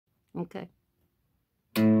Okay.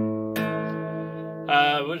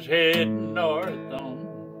 I was heading north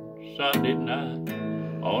on Sunday night,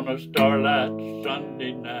 on a starlight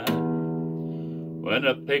Sunday night, when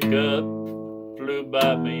a pickup flew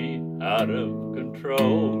by me out of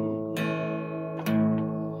control.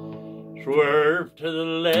 Swerved to the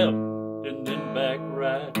left and then back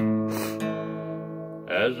right,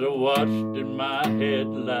 as I watched in my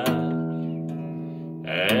headlights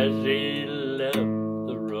as he left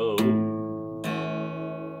the road.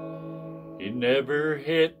 He never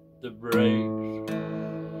hit the brakes.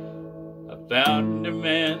 I found him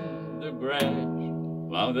in the grass,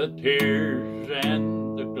 among the tears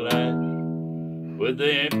and the glass, with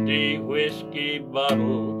the empty whiskey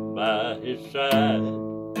bottle by his side.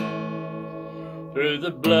 Through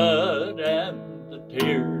the blood and the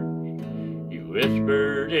tears, he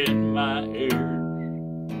whispered in my ears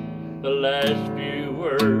the last few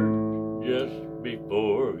words just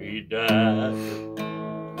before he died.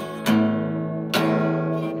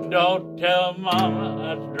 Don't tell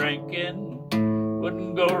Mama I was drinking,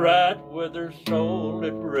 wouldn't go right with her soul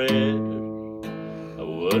at rest. I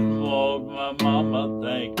wouldn't want my mama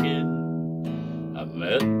thinking I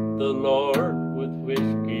met the Lord with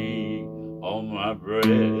whiskey on my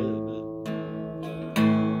breath.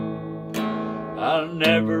 I'll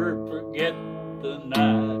never forget the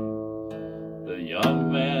night the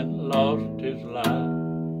young man lost his life.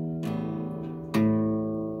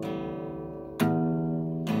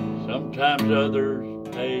 Sometimes others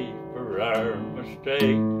pay for our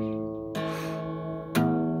mistakes.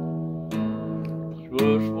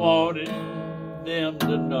 Just wanted them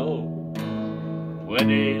to know when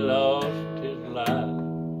he lost his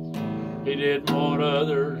life, he didn't want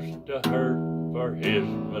others to hurt for his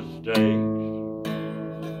mistakes.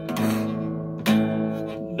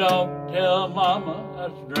 Don't tell Mama I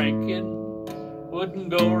was drinking, wouldn't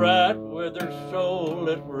go right with her soul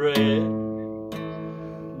at rest.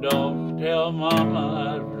 Don't tell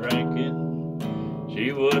Mama I was drinking,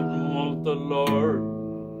 she wouldn't want the Lord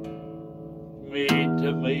me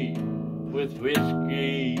to meet with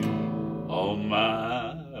whiskey on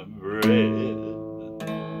my breath.